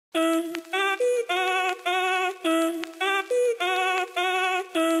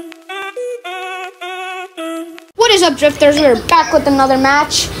is up, Drifters? We're back with another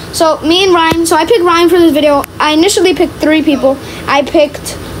match. So me and Ryan. So I picked Ryan for this video. I initially picked 3 people. I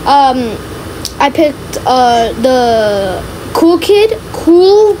picked the cool kid,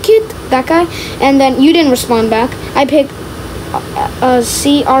 that guy, and then you didn't respond back. I picked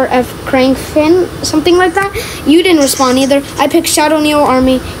CRF Crankfin, something like that. You didn't respond either. I picked Shadow Neo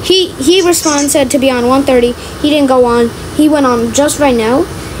Army. He responded, said to be on 1:30. He didn't go on. He went on just right now.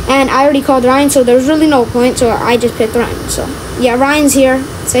 And I already called Ryan, so there's really no point, so I just picked Ryan. So, yeah, Ryan's here.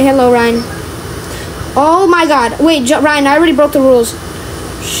 Say hello, Ryan. Oh, my God. Wait, Ryan, I already broke the rules.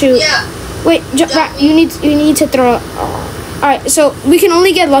 Shoot. Yeah. Wait, Ryan, you need to throw... Alright, so we can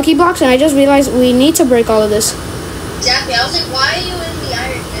only get lucky blocks, and I just realized we need to break all of this. Exactly. I was like, why are you in the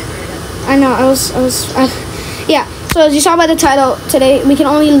iron pit right now? I know, yeah, so as you saw by the title, today we can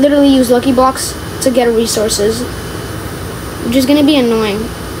only literally use lucky blocks to get resources, which is going to be annoying.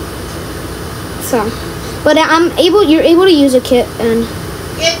 So, but you're able to use a kit and...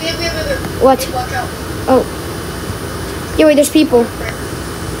 Yeah. What? Hey, watch out. Oh. Yeah, wait, there's people.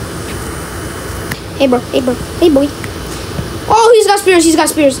 Hey, bro. Hey, boy. Oh, he's got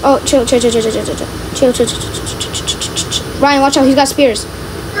spears. Oh, chill. Ryan, watch out, he's got spears.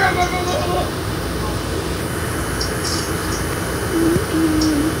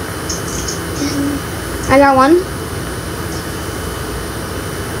 I got one.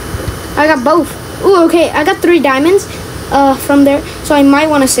 I got both. Ooh, okay. I got 3 diamonds from there, so I might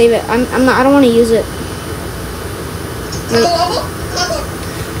want to save it. I don't want to use it.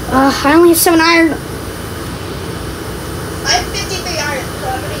 I only have 7 iron. I have 53 iron, so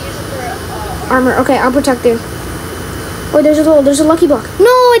I'm gonna use it for armor. Okay, I'll protect you. Oh, there's a lucky block. No,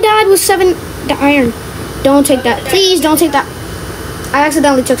 I died with 7 iron. Don't take that. Please don't take that. I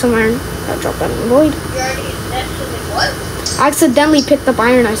accidentally took some iron. I dropped that in the void. You already actually what? I accidentally picked up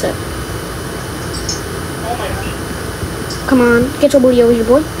iron, I said. Oh my gosh. Come on, get your booty over here,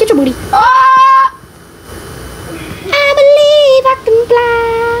 boy. Get your booty. Ah! I believe I can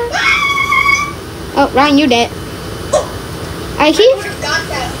fly. Oh, Ryan, you're dead. I keep... Got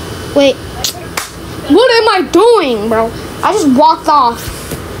that. Wait. What am I doing, bro? I just walked off.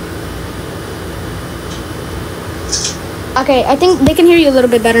 Okay, I think they can hear you a little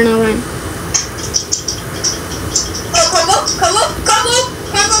bit better now, Ryan. Oh, combo.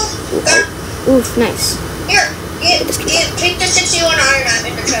 Oof, nice. Here, take the 61 iron out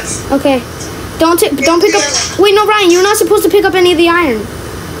in the chest. Okay. Don't pick up... Wait, no, Ryan, you're not supposed to pick up any of the iron.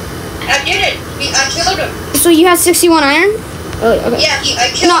 I did it. I killed him. So you have 61 iron? Oh, okay. Yeah, I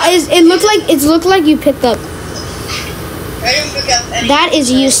killed him. It looked like you picked up. I didn't pick up any. That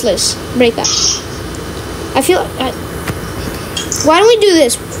is useless. Break that. I feel... why don't we do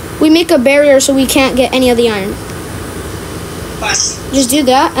this? We make a barrier so we can't get any of the iron. Fine. Just do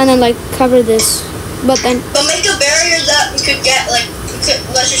that and then like cover this. But make a barrier that we could get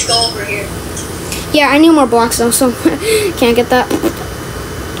let's just go over here. Yeah, I need more blocks though, so can't get that.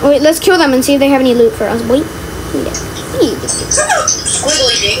 Wait, let's kill them and see if they have any loot for us, boy.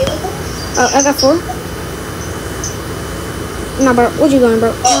 Squiggly dig. Oh, I got 4. No, bro. What you going,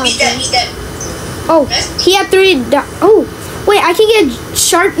 bro? Oh, he's dead. Oh, he had 3. Oh, wait, I can get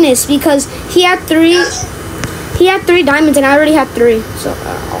sharpness because he had 3. He had 3 diamonds and I already had 3. So,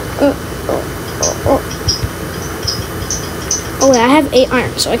 oh, wait, I have 8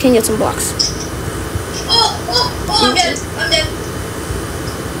 iron, so I can get some blocks. Oh, I'm dead.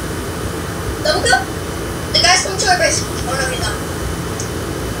 Double kill. The guy's coming to our base. Oh, no, he's not.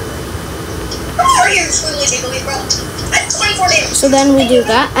 Right here, squiggly jiggly, bro. I have 24 damage. So then we do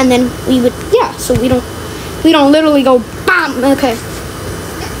that, and then we would, yeah, so we don't literally go, BAM! Okay.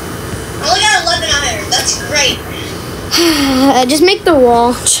 I only got 11 iron. That's great. Just make the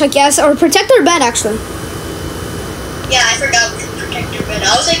wall, I guess, or protect our bed, actually. Yeah, I forgot we could protect your bed.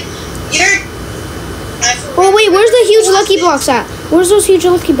 I was like, Oh, wait, where's the huge lucky blocks at? Where's those huge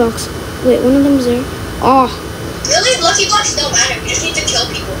lucky blocks? Wait, one of them's there. Oh. Really? Lucky blocks don't matter. You just need to kill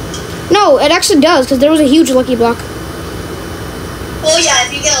people. No, it actually does, because there was a huge lucky block. Well, yeah,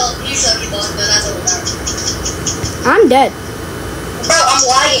 if you get a huge lucky block, then that's what matters. I'm dead. Bro, I'm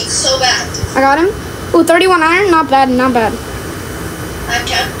lagging so bad. I got him. Ooh, 31 iron? Not bad. I have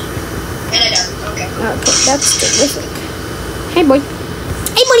 10. And I died. Okay. Okay, that's terrific. Hey, boy.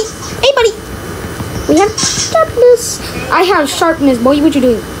 Hey, buddy. We have sharpness. I have sharpness, boy. What you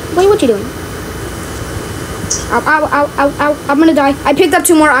doing? Boy, what you doing? Ow. I'm gonna die. I picked up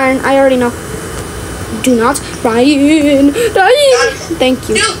 2 more iron. I already know. Do not. Ryan. Thank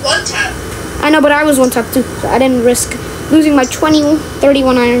you. Dude, 1 tap. I know, but I was 1 tap too. So I didn't risk losing my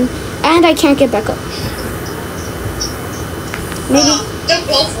 31 iron. And I can't get back up. Maybe. They're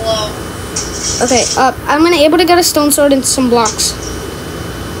both low. Okay, I'm gonna able to get a stone sword and some blocks.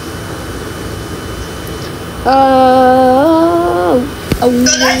 So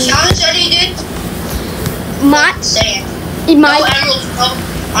that challenge that he did, saying no emeralds, no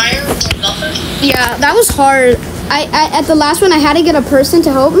iron, no nothing. Yeah, that was hard. I at the last one I had to get a person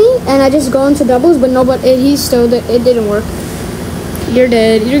to help me, and I just go into doubles, but nobody. He still it didn't work. You're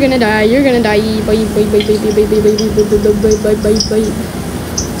dead. You're gonna die. You're gonna die. Bye.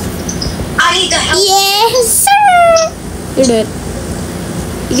 I need the help. Yes, sir. You're dead.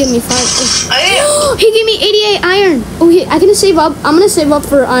 He gave me 5. I am. He gave me 88 iron. Oh, I can save up. I'm gonna save up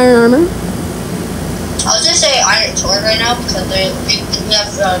for iron armor. I was gonna say iron sword right now because we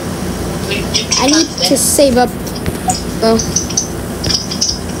have I need to save up. Oh.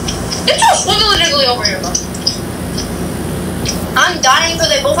 Get your squiggly diggly over here, bro. I'm dying because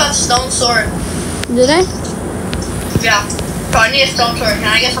they both have stone sword. Do they? Yeah. So I need a stone sword. Can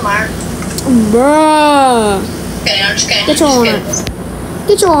I get some iron? Bruh. Okay, I'm just kidding. Get your iron.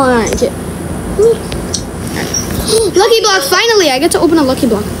 Get your iron. Get. Lucky block. Finally, I get to open a lucky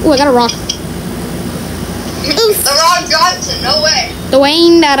block. Oh, I got a rock. The Rock Johnson, no way.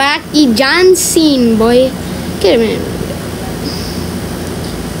 Dwayne the Rocky Johnson, boy. Get him in.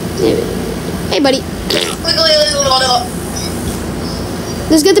 Hey, buddy.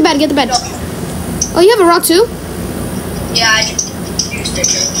 Let's get to bed. Get to bed. Oh, you have a rock too? Yeah, I just used it.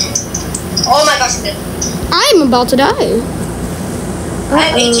 Oh my gosh, I did. I'm about to die. I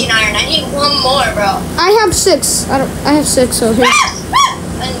have 18 iron. I need one more, bro. I have 6. I have 6. So here.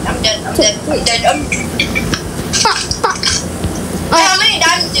 I'm dead. I'm dead. I'm dead. Wait, how many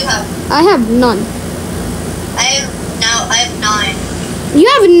diamonds do you have? I have none. I have 9. You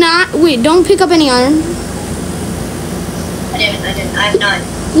have not. Wait, don't pick up any iron. I didn't. I have 9.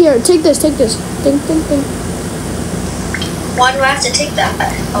 Here, take this. Think. Why do I have to take that?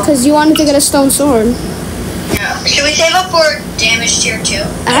 Because you wanted to get a stone sword. Yeah. Should we save up for damage tier 2?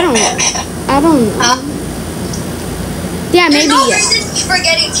 I don't know. Huh? Yeah, There's maybe. no reason for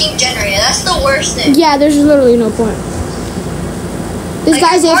getting team generator. That's the worst thing. Yeah, there's literally no point. This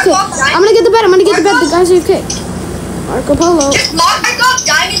guy's AFK. I'm gonna get the bed. The guy's AFK. Marco Polo. Just mark up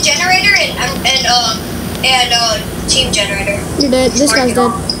diamond generator and team generator. You're dead. This guy's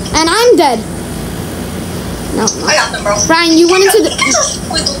dead. And I'm dead. No. I got them, bro. Ryan, you went into the.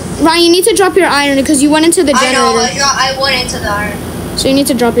 Ryan, you need to drop your iron because you went into the generator. I went into the iron. So you need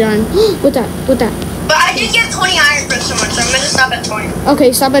to drop your iron. With that. But I did get 20 iron for someone, so I'm gonna stop at 20.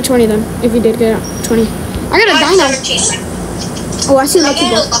 Okay, stop at 20 then. If you did get 20. I got a dino. 17. Oh, I see lucky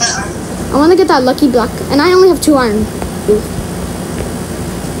block. I want to get that lucky block, and I only have 2 iron.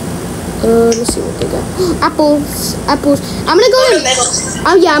 Let's see what they got. Apples. I'm gonna go in.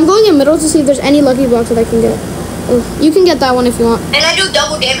 Oh yeah, I'm going in middle to see if there's any lucky blocks that I can get. Oh, you can get that one if you want. And I do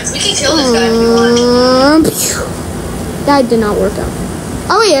double damage. We can kill this guy if you want. That did not work out.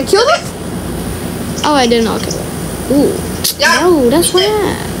 Oh wait, I killed him? Oh, I did not kill him. Ooh. Yeah, no, that's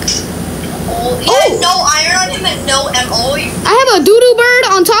whack. He had no iron on him and no MO. I have a doo-doo bird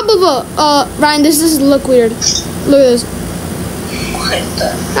on top of a Ryan, this does look weird. Look at this. What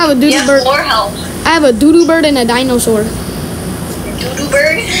the? I have a doo-doo bird. More health. I have a doo-doo bird and a dinosaur. Doo-doo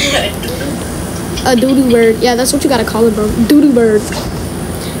bird? A doo-doo bird. Yeah, that's what you gotta call it, bro. Doo-doo bird.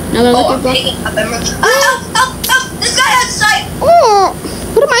 Another lucky block. Picking up emerald. Oh! This guy has sight! Oh!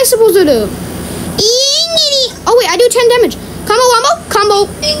 What am I supposed to do? Oh wait, I do 10 damage. Combo.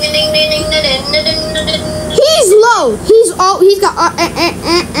 He's low. He's got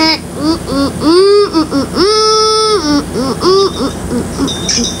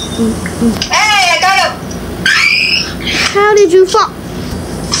Hey, I got him! How did you fall?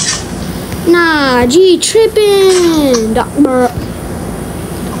 Nah, G tripping.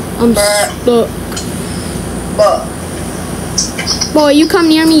 I'm stuck. Boy, you come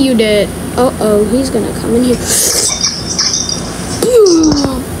near me, you dead. Uh-oh, he's gonna come in here.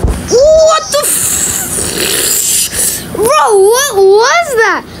 What the Bro, what was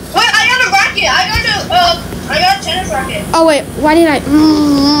that? Wait, I got a rocket. I got a tennis rocket. Oh wait, why did I?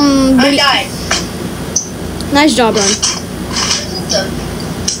 I died. Nice job, Ron.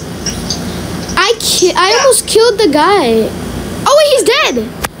 I almost killed the guy. Oh wait, he's dead.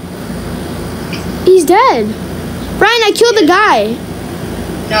 He's dead. Ryan, I killed the guy.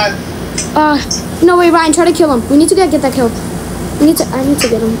 No. No wait, Ryan, try to kill him. We need to get that kill. I need to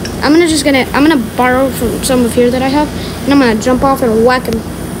get him. I'm gonna borrow from some of here that I have, and I'm gonna jump off and whack him.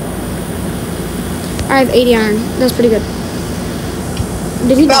 I have 80 iron. That's pretty good.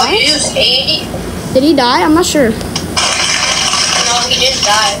 Did he die? You used 80? Did he die? I'm not sure. No, he didn't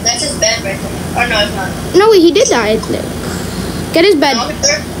die. That's his bed right there. Or no, it's not. No, wait, he did die. Get his bed. No,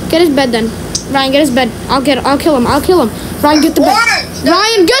 Get his bed then. Ryan, get his bed. I'll kill him. Ryan, get the bed.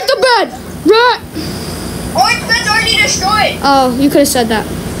 Ryan, get the bed. Right. Orange bed's already destroyed. Oh, you could have said that.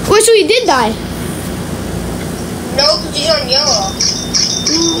 Wait, so he did die? No, because he's on yellow.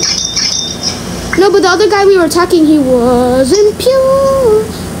 No, but the other guy we were attacking, he wasn't pure.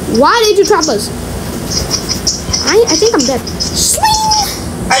 Why did you trap us? I think I'm dead. Swing!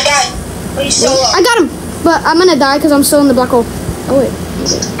 I died. But he's still up. I got him, but I'm gonna die because I'm still in the black hole. Oh wait.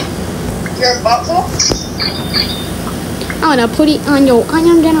 You're a buckle? I'm gonna put it on your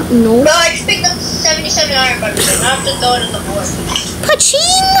iron gun. No. No, I just picked up 77 iron buckets. I have to throw it in the board.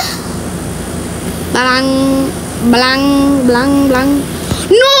 Paching! Blang, blang, blang, blang.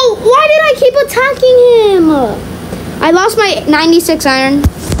 No! Why did I keep attacking him? I lost my 96 iron.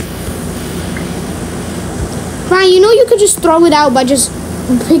 Ryan, you know you could just throw it out by just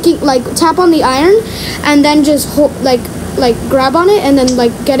picking, like, tap on the iron and then just hold, like grab on it and then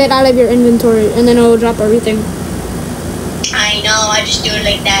like get it out of your inventory and then it'll drop everything. I know, I just do it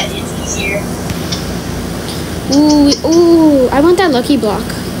like that. It's easier. Ooh, I want that lucky block.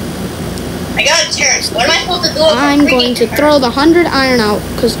 I got a terrace. What am I supposed to do? I'm going to throw the 100 iron out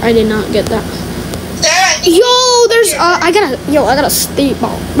because I did not get that. Sarah, Yo, there's I got a state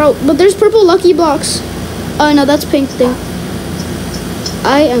ball, bro. But there's purple lucky blocks. Oh no, that's pink thing.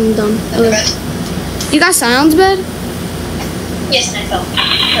 I am done. Okay. You got Sion's bed? Yes, I fell.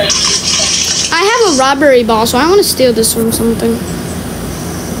 I have a robbery ball, so I want to steal this from something.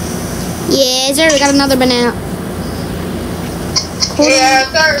 Yeah, sir, we got another banana. Yeah,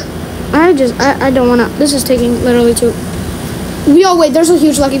 sir. I don't wanna. This is taking literally too. Yo, wait, there's a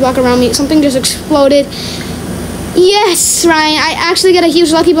huge lucky block around me. Something just exploded. Yes, Ryan, I actually got a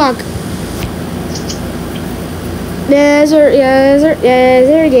huge lucky block. Yes, sir, yes, sir, yes,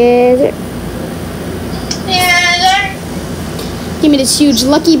 sir, yes, sir. Yeah, sir. Give me this huge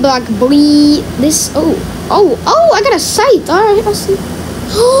lucky block, boy. This, oh, I got a sight. All right, I'll see.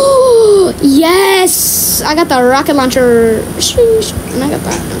 Oh, yes, I got the rocket launcher. And I got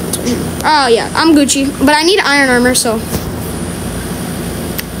that. Oh, yeah, I'm Gucci. But I need iron armor, so.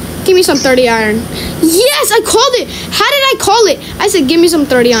 Give me some 30 iron. Yes, I called it. How did I call it? I said, give me some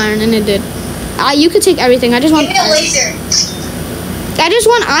 30 iron, and it did. You could take everything. I just want. Give me a laser. I just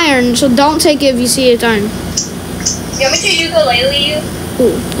want iron, so don't take it if you see it's iron. You want me to ukulele you?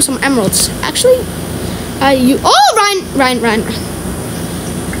 Ooh, some emeralds. Actually, Ryan.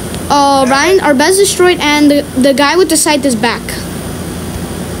 Ryan, our bed's destroyed, and the guy with the scythe is back.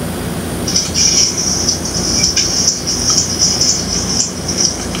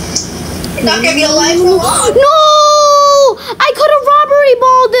 It's not gonna be alive for long. No! I could have robbery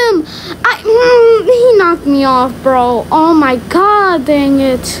balled him. He knocked me off, bro. Oh my god, dang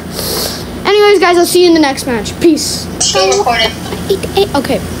it. Anyways, guys, I'll see you in the next match. Peace. Still recording.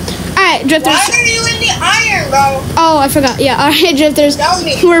 Okay. Alright, Drifters. Why are you in the iron, bro? Oh, I forgot. Yeah, alright, Drifters. Tell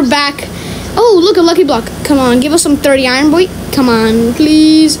me. We're back. Oh, look, a lucky block. Come on, give us some 30 iron, boy. Come on,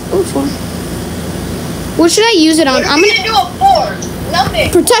 please. Oh, 4. What should I use it on? What are we gonna do a 4?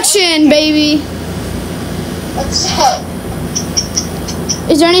 Nothing. Protection, baby. What's up?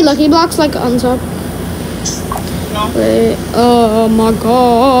 Is there any lucky blocks like on top? No. Wait. Oh my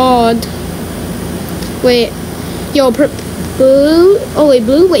god. Wait. Yo, blue. Oh wait,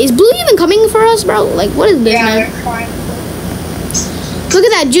 blue. Wait, is blue even coming for us, bro? Like, what is this, Yeah, man? they're trying. Look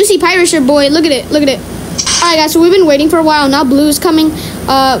at that juicy pirate shirt, boy. Look at it. Look at it. All right, guys. So we've been waiting for a while. Now blue's coming.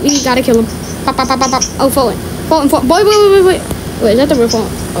 We gotta kill him. Pop, pop, pop, pop, pop. Oh, Fulton. Boy, wait. Wait, is that the real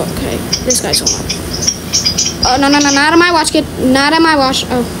Fulton? Okay. This guy's so loud. Oh, no. Not on my watch, kid. Not on my watch.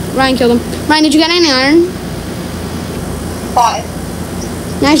 Oh, Ryan killed him. Ryan, did you get any iron? 5.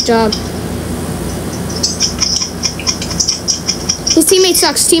 Nice job. His teammate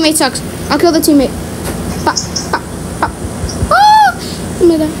sucks. I'll kill the teammate. Pop. Oh! Give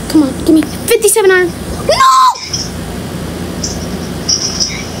me that. Come on, give me 57 iron. No!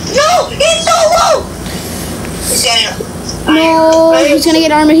 He's so low! He's gonna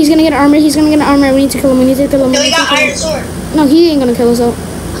get armor. We need to kill him. No, he got iron sword. No, he ain't gonna kill us though.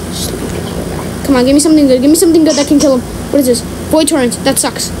 Come on, give me something good. That can kill him. What is this? Void torrents. That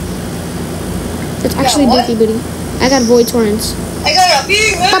sucks. That's actually what? beefy booty. I got void torrents. I got a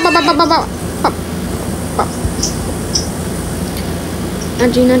big Pop.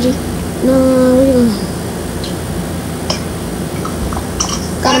 Nudgy. No, where you going?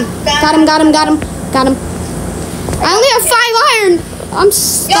 Got him. I only have 5 iron. I'm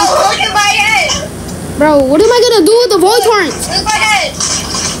stuck. Yo, look at my head. Bro, what am I gonna do with the void torrents? Look at my head.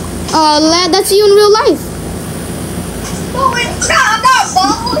 Lad, that's you in real life. No, it's not. I'm not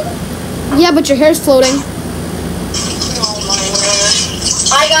bald. Yeah, but your hair's floating. Oh my god.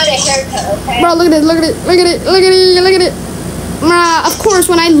 I I got a haircut, okay? Bro, look at it, look at it, look at it, look at it, look at it. Of course,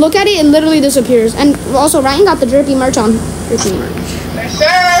 when I look at it, it literally disappears. And also, Ryan got the Drippy merch on. Drippy merch. Yes,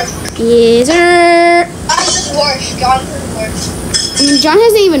 sir. Yes, sir. John's worse. John's worse. I mean, John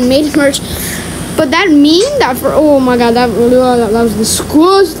hasn't even made merch. But that meme, that for, oh my god, that was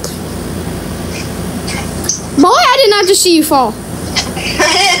disgusting. Boy, I did not just see you fall. Bro,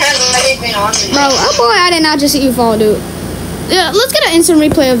 oh boy, I did not just see you fall, dude. Yeah, let's get an instant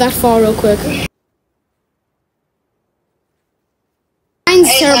replay of that fall real quick.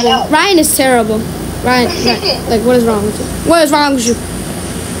 Ryan's terrible. Ryan is terrible. Ryan, like, what is wrong with you? What is wrong with you?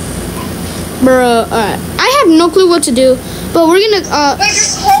 Bro, I have no clue what to do, but we're gonna, Wait,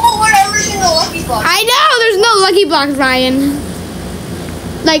 just hold whatever's in the lucky block. I know, there's no lucky blocks, Ryan.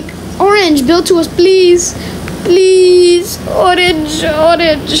 Like, orange, build to us, please. Please. Orange,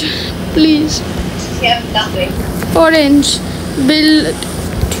 orange. Please. You have nothing. Orange, build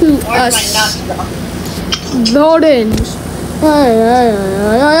to Orange us. might not be. Orange.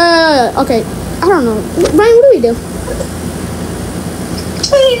 Okay, I don't know. Ryan, what do we do?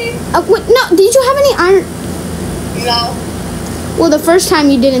 Wait, no, did you have any iron? No. Well, the first time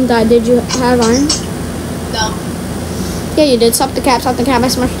you didn't die, did you have iron? No. Yeah, you did. Stop the cap, stop the cap. I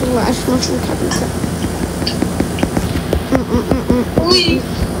smashed the cap. Please.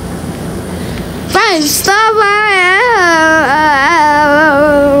 Fine, stop.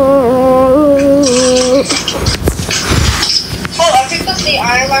 Oh, I picked up the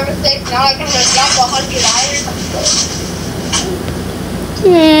iron by mistake. Now I can drop 100 iron.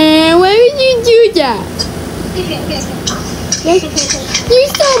 Yeah, why would you do that?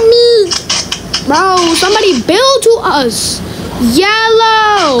 You're so mean. Bro, somebody build to us.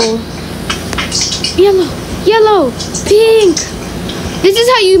 Yellow. Yellow. Yellow. Pink. This is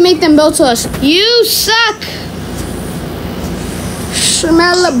how you make them build to us. You suck.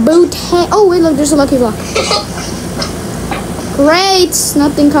 Smell boot. Oh, wait, look, there's a lucky block. Great.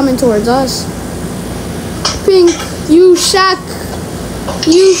 Nothing coming towards us. Pink. You suck.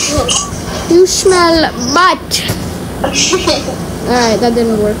 You smell butt. Alright, that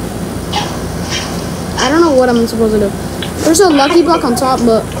didn't work. I don't know what I'm supposed to do. There's a lucky block on top,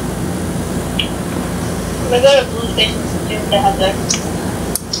 but I'm gonna go to blue station to see what they have there.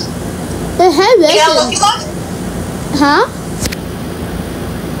 they have You got a this. lucky block? Huh?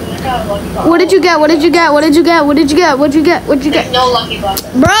 I got a lucky block. What did you get? What did you get? What did you get? What did you get? What did you get? What did you There's get? no lucky block.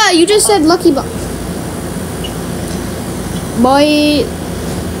 Bruh, you just said lucky block. Boy,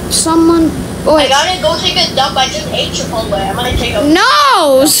 someone. Oh, I wait. gotta go take a dump. I just ate Chipotle. I'm gonna take a.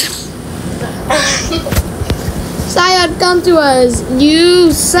 No! Syed, come to us.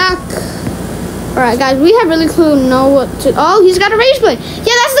 You suck. Alright, guys, we have really know what to. Oh, he's got a rage blade.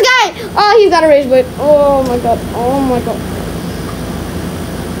 Yeah, that's the guy. Oh, he's got a rage blade. Oh my god. Oh my god.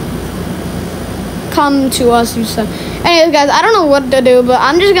 Come to us, you suck. Anyways, guys, I don't know what to do, but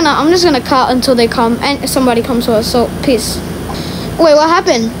I'm just gonna cut until they come and somebody comes to us. So peace. Wait, what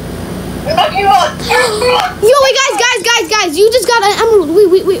happened? Lucky block. Yo, wait, guys, you just got an emerald.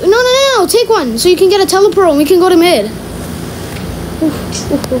 Wait. No, take one so you can get a teleport and we can go to mid.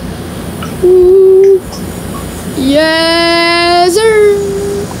 Ooh. Yes, sir.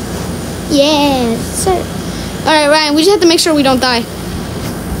 Yes, sir. Alright, Ryan, we just have to make sure we don't die.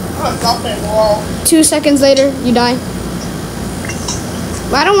 Nothing. Whoa. 2 seconds later, you die.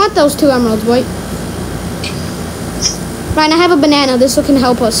 I don't want those 2 emeralds, boy. Ryan, I have a banana. This can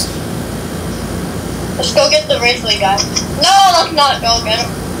help us. Let's go get the Ridgely guy. No, let's not go get him.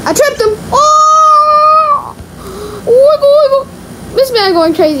 I tripped him. Oh! Wiggle. This man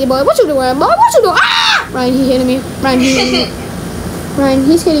going crazy, boy. What you doing, boy? What you doing? Ah! Ryan, he hitting me. Ryan,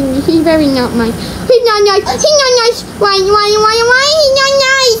 he's hitting me. He's very not nice. He's not nice. Why? He's not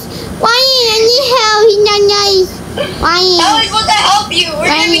nice. Why? I need help. He's not nice. Why? How are we supposed to help you?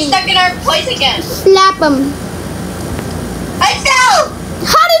 We're gonna be stuck in our place again. Slap him. I fell!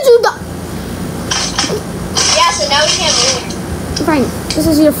 How did you die? Yeah, so now we can't move. Ryan, this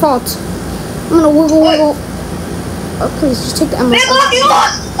is your fault. I'm gonna wiggle. Oh, please, just take the emerald. Big lucky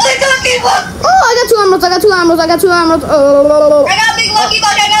block! Big lucky block! Oh, I got 2 emeralds. Oh. I got a big lucky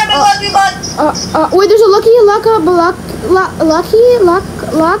block! Wait, there's a lucky lock.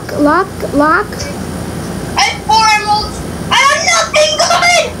 I have 4 emeralds! I have nothing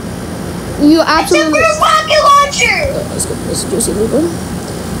coming! You Except absolutely. for a rocket launcher! Let's get this juicy loser.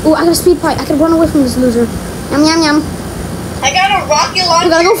 Oh, I got a speed pipe. I can run away from this loser. Yum. I got a rocket launcher.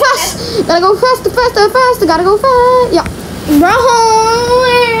 You gotta go fast. Gotta go faster. Gotta go fast. Yeah. Bro,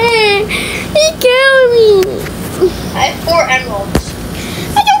 he killed me. I have 4 emeralds.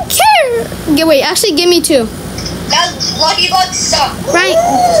 I don't care. Wait, actually, give me 2. That lucky buck sucks. Ryan,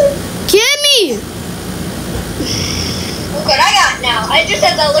 give me. Look what I got now. I just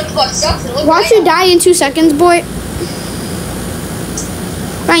said that lucky buck sucks. And look Watch what you I got. die in 2 seconds, boy.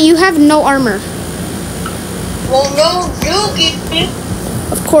 Ryan, you have no armor. Well, no, you get me.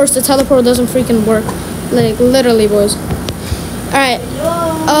 Of course, the teleport doesn't freaking work. Like, literally, boys. Alright.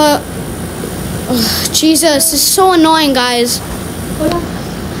 Jesus, this is so annoying, guys.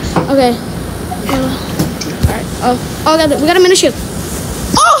 Okay. Alright. Oh, we got a mini shield.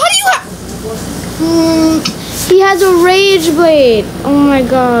 Oh, how do you have... he has a rage blade. Oh my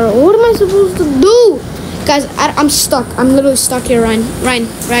god. What am I supposed to do? Guys, I'm stuck. I'm literally stuck here, Ryan.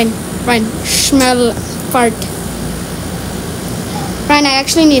 Smell fart. Ryan, I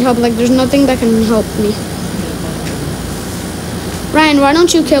actually need help. Like, there's nothing that can help me. Ryan, why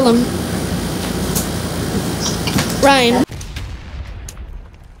don't you kill him? Ryan.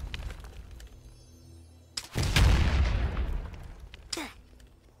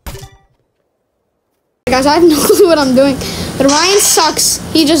 Guys, I have no clue what I'm doing. But Ryan sucks.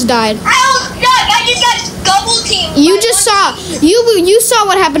 He just died. I just got double teamed. You just saw. You saw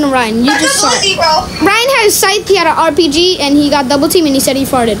what happened to Ryan. You just saw it. Bro. Ryan had a scythe, he had an RPG, and he got double teamed, and he said he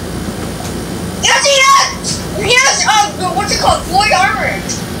farted. Yes, he has. He has what's it called? Void armor.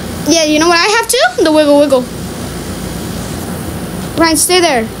 Yeah, you know what I have too? The wiggle. Ryan, stay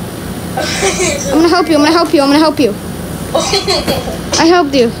there. I'm gonna help you. I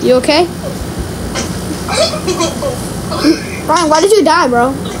helped you. You okay? Ryan, why did you die,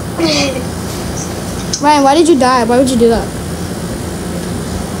 bro? Ryan, why did you die? Why would you do that?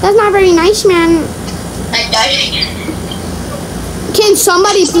 That's not very nice, man. I died. Can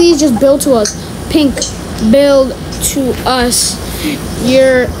somebody please just build to us? Pink, build to us.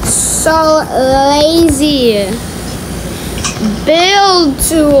 You're so lazy. Build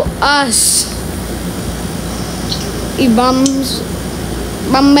to us. You bums.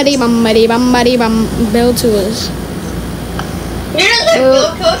 Bumbity bum. Build to us. You didn't say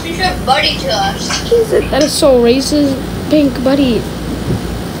build to us, you said buddy to us. That is so racist. Pink buddy.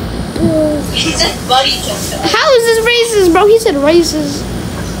 He said buddy to us. How is this racist, bro? He said racist.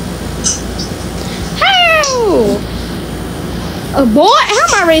 How? Boy, how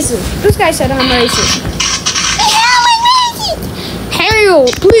am I racist? This guy said I'm racist. Hell,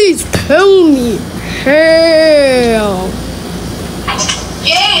 please kill me. Hell.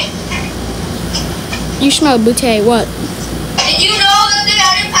 James, You smell boutte. What? did you know that they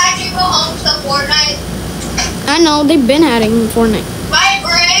added patching homes to Fortnite? I know, they've been adding Fortnite. My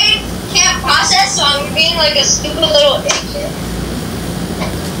brain can't process, so I'm being like a stupid little idiot.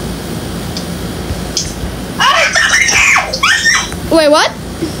 Wait, what?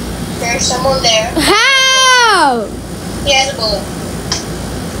 There's someone there. How? He has a bullet.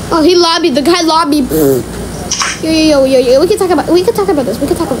 Oh, he lobbied. The guy lobbied. Yo. We can talk about this.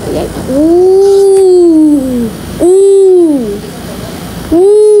 Yeah. Ooh.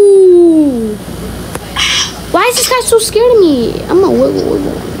 Why is this guy so scared of me? I'm a wiggle.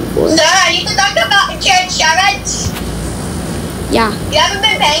 Sir, you can talk about your insurance. Yeah. You haven't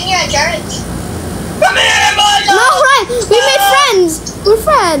been paying your insurance. Come here, boys! No, right. We made friends. We're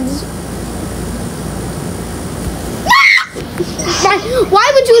friends.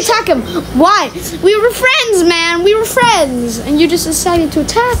 Why would you attack him? Why? We were friends, man. We were friends. And you just decided to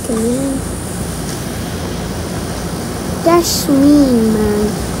attack him, man. That's mean, man.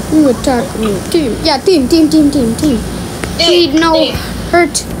 You attacked me. Team. Yeah, team.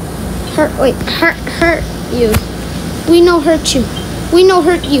 We know hurt you. We know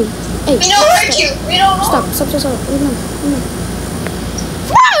hurt you. Hey, We don't hurt you. We don't know. Stop. We know.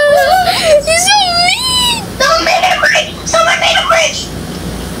 He's so mean. Someone made a bridge.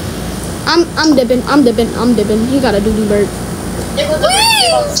 I'm dipping. You got a doodoo bird. There was a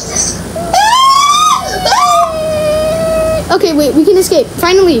Okay, wait, we can escape.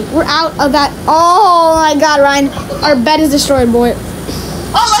 Finally, we're out of that. Oh my god, Ryan. Our bed is destroyed, boy.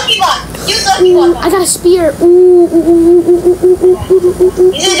 Oh, lucky one. Use lucky one. I got a spear. You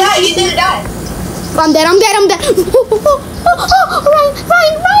didn't die. I'm dead.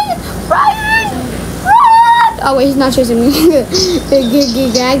 Ryan. Oh wait, he's not chasing me.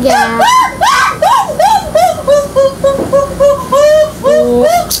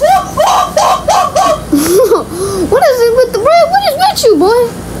 What is it with the bird? What is with you, boy?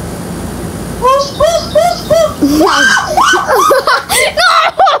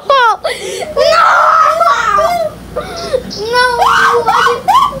 No!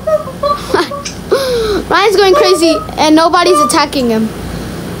 Ryan's going crazy and nobody's attacking him.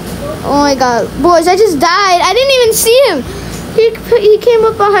 Oh my god. Boys, I just died. I didn't even see him. He came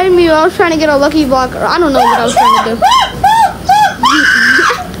up behind me while I was trying to get a lucky block. Or I don't know what I was trying to do.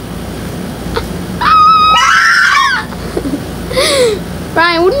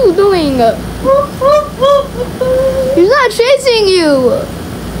 Ryan, what are you doing? He's not chasing you.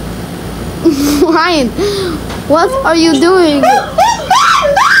 Ryan, what are you doing?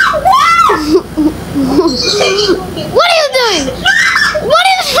 What are you doing? What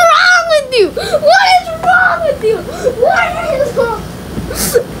is wrong with you? What is wrong with you? What is wrong?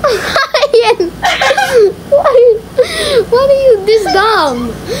 Ryan, what are you this dumb?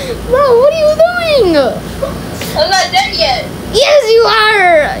 Bro, what are you doing? I'm not dead yet. Yes, you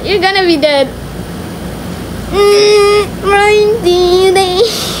are. You're gonna be dead.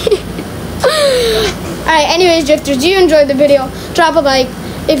 Alright, anyways, Drifters, do you enjoyed the video? Drop a like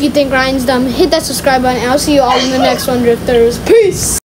if you think Ryan's dumb. Hit that subscribe button, and I'll see you all in the next one, Drifters. Peace!